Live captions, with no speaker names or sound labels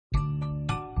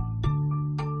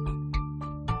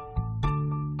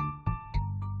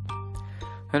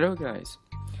Hello guys,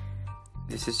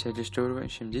 this is Hedistoro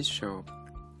in this show.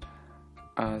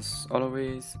 As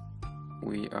always,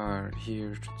 we are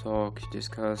here to talk,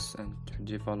 discuss and to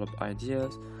develop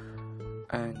ideas,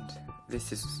 and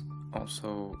this is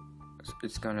also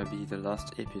it's gonna be the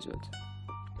last episode.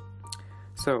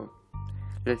 So,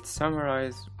 let's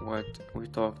summarize what we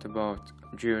talked about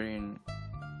during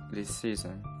this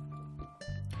season.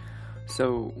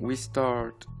 So, we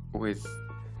start with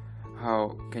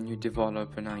how can you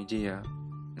develop an idea,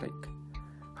 like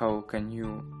how can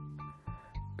you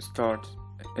start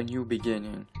a new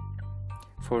beginning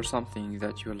for something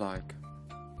that you like.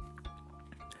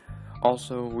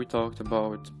 Also, we talked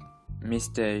about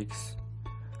mistakes,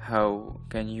 how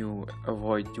can you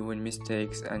avoid doing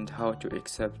mistakes and how to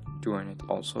accept doing it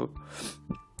also.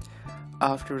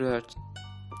 After that,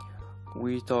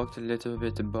 we talked a little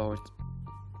bit about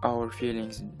our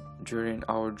feelings during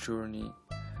our journey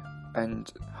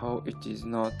and how it is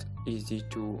not easy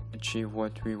to achieve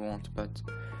what we want, but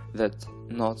that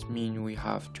not mean we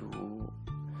have to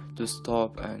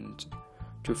stop and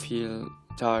to feel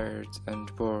tired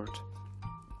and bored.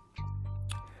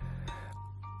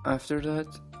 After that,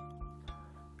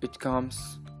 it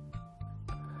comes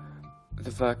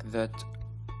the fact that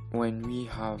when we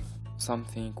have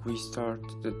something, we start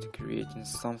creating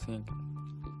something.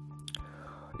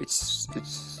 It's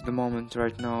the moment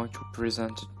right now to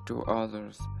present it to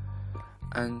others,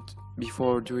 and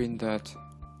before doing that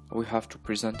we have to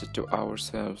present it to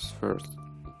ourselves first.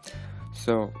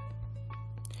 So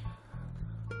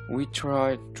we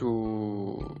try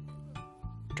to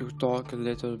talk a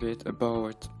little bit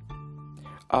about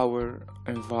our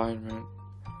environment,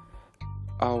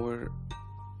 our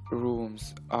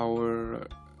rooms, our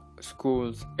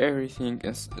schools, everything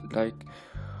is like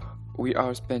we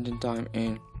are spending time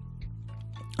in.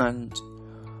 And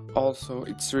also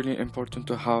it's really important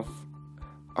to have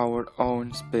our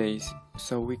own space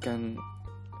so we can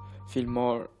feel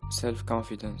more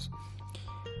self-confidence.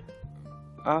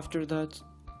 After that,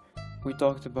 we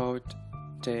talked about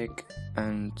tech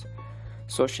and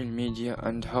social media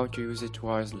and how to use it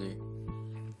wisely.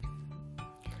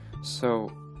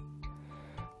 So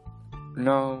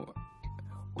now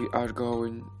we are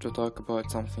going to talk about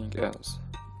something else.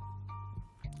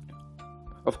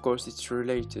 Of course, it's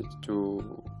related to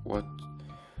what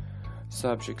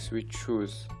subjects we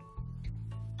choose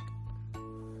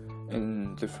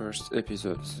in the first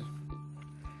episodes.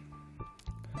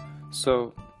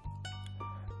 So,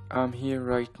 I'm here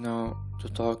right now to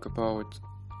talk about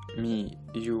me,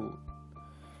 you,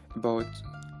 about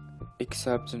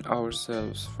accepting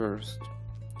ourselves first.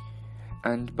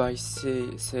 And by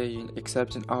saying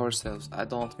accepting ourselves, I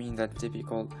don't mean that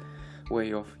typical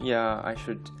way of, I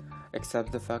should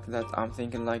accept the fact that I'm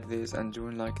thinking like this and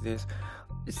doing like this.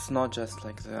 It's not just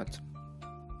like that.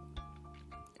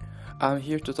 I'm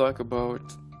here to talk about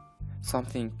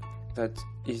something that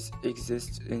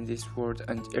exists in this world,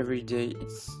 and every day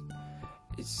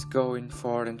it's going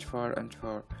far and far and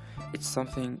far. It's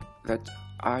something that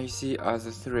I see as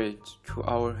a threat to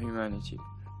our humanity.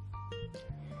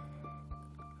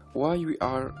 Why we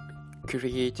are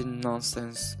creating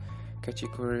nonsense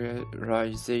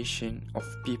categorization of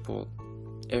people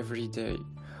every day?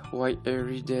 Why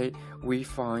every day we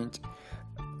find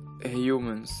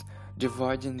humans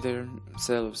dividing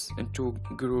themselves into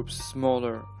groups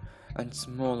smaller and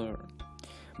smaller?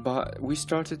 But we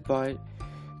started by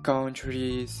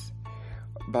countries,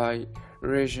 by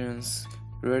regions,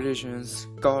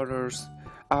 colors.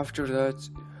 After that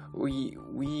we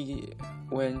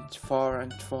went far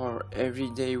and far. Every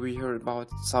day we heard about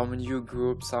some new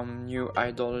group, some new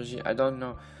ideology, I don't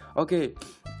know. Okay,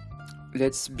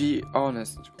 let's be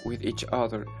honest with each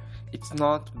other. It's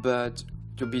not bad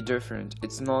to be different.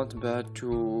 It's not bad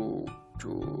to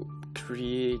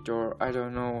create, or I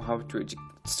don't know how to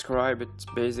describe it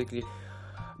basically,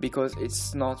 because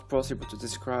it's not possible to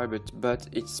describe it, but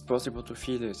it's possible to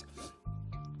feel it.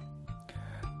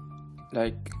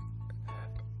 Like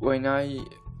when I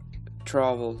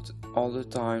traveled all the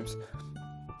times,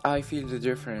 I feel the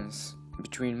difference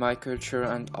between my culture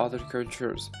and other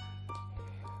cultures,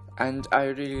 and I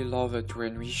really love it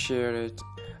when we share it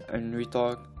and we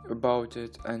talk about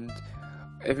it and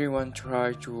everyone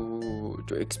try to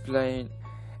explain,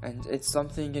 and it's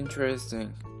something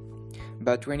interesting.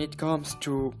 But when it comes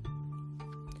to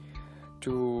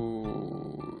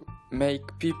make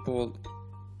people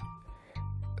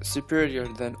superior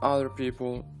than other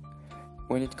people,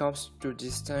 when it comes to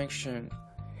distinction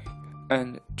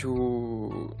and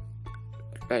to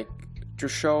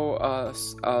show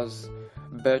us as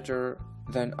better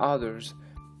than others,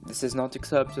 This is not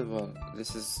acceptable.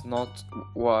 This is not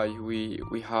why we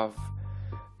have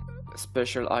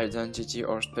special identity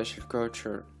or special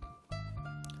culture.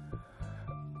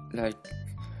 Like,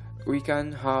 we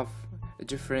can have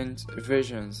different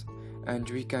visions and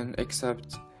we can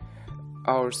accept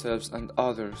ourselves and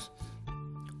others.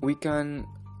 We can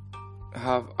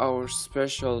have our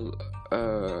special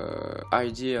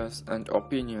ideas and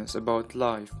opinions about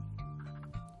life,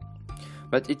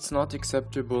 but it's not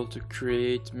acceptable to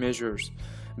create measures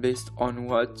based on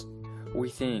what we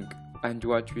think and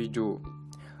what we do.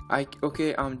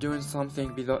 I'm doing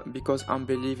something because I'm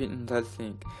believing in that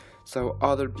thing, so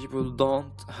other people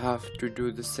don't have to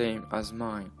do the same as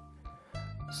mine.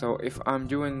 So if I'm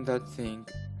doing that thing,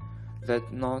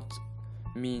 that not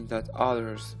mean that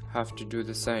others have to do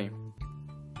the same.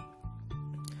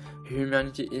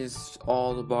 Humanity is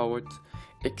all about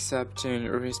accepting,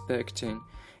 respecting.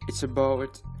 It's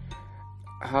about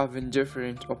having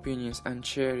different opinions and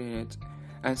sharing it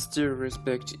and still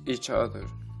respect each other.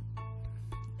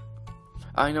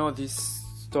 I know this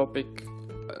topic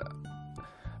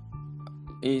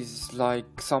is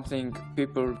like something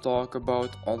people talk about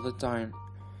all the time,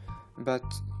 but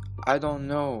I don't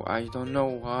know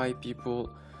why people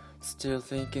still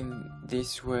thinking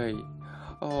this way.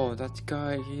 Oh, that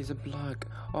guy, he's a black.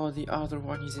 Oh, the other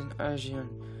one is an Asian.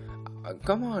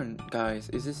 Come on, guys.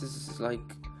 This is like,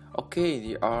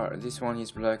 okay, this one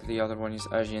is black, the other one is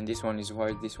Asian, this one is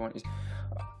white, this one is.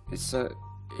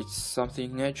 It's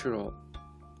something natural.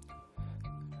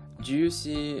 Do you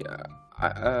see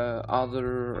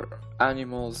other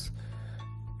animals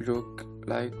look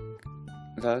like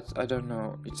that? I don't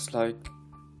know. It's like,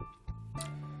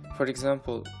 for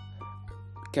example,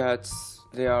 cats.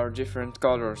 They are different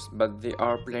colors, but they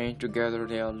are playing together,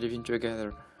 they are living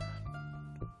together.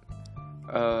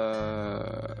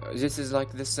 This is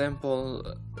like the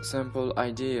simple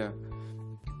idea.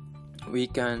 We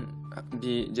can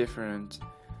be different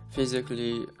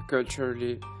physically,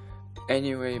 culturally,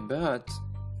 anyway, but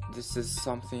this is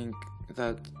something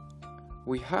that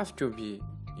we have to be,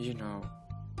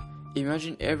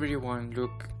 Imagine everyone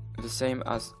look the same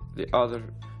as the other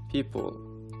people.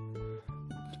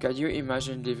 Can you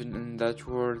imagine living in that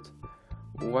world?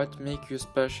 What make you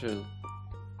special?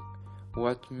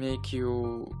 What make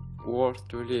you worth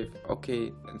to live?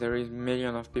 Okay, there is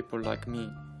millions of people like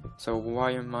me, so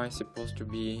why am I supposed to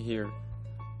be here?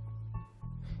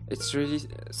 It's really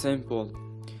simple,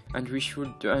 and we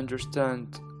should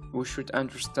understand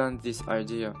this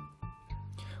idea.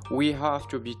 We have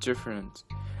to be different,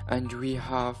 and we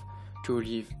have to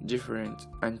live different,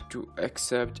 and to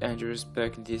accept and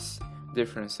respect these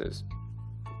differences.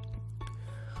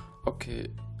 Okay,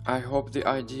 I hope the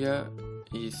idea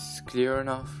is clear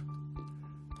enough.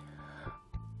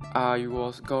 I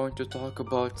was going to talk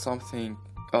about something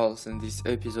else in this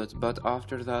episode, but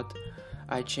after that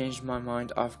I changed my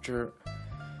mind after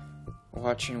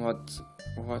watching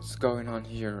what's going on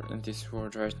here in this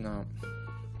world right now.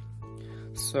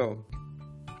 So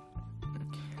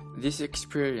this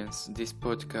experience, this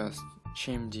podcast,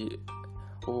 Chimdi,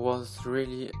 was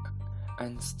really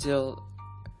and still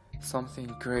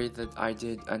something great that I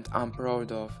did and I'm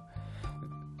proud of.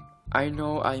 I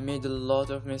know I made a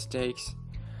lot of mistakes.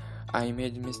 I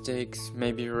made mistakes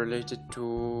maybe related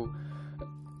to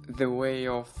the way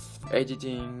of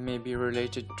editing, maybe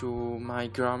related to my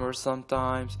grammar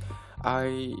sometimes.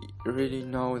 I really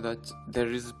know that there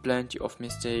is plenty of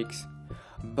mistakes,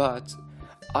 but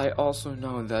I also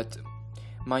know that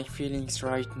my feelings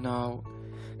right now,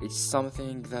 it's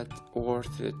something that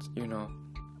worth it,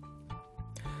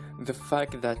 The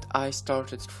fact that I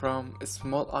started from a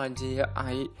small idea,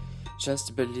 I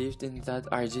just believed in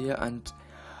that idea and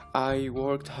I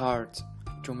worked hard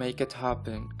to make it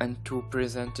happen and to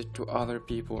present it to other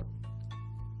people.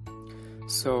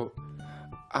 So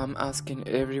I'm asking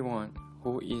everyone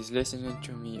who is listening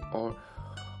to me or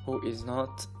who is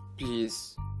not,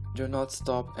 please do not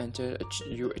stop until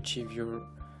you achieve your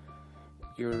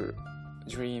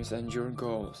dreams and your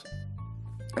goals.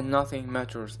 And nothing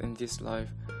matters in this life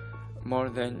more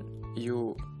than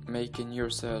you making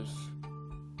yourself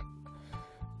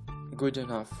good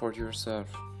enough for yourself.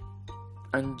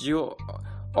 And you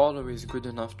always good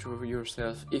enough to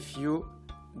yourself if you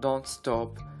don't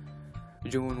stop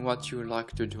doing what you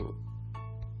like to do.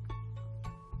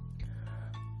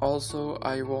 Also,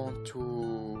 I want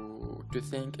to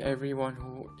thank everyone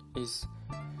who is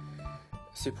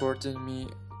supporting me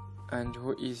and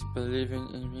who is believing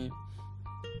in me.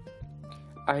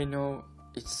 I know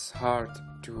it's hard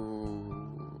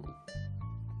to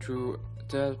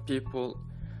tell people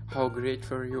how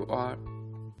grateful you are,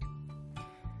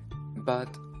 but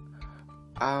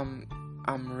I'm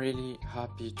really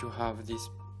happy to have these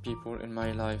people in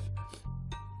my life.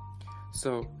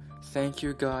 So thank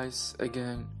you guys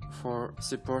again for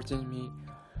supporting me.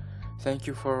 Thank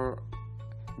you for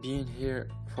being here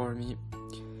for me.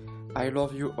 I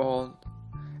love you all,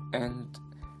 and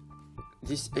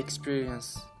this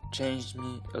experience changed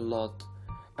me a lot,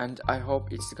 and I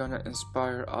hope it's gonna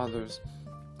inspire others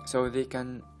so they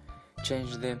can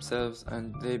change themselves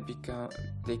and they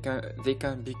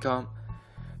can become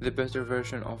the better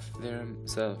version of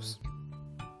themselves.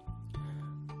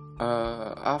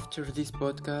 After this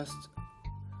podcast,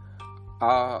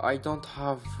 I don't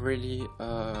have really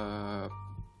a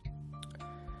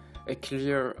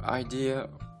clear idea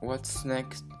what's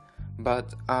next,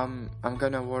 but I'm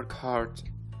gonna work hard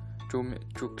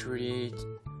to create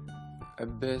a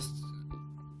best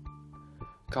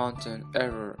content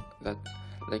ever, that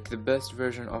like the best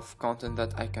version of content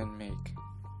that I can make.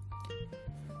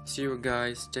 See you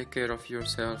guys, take care of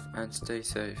yourself and stay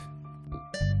safe.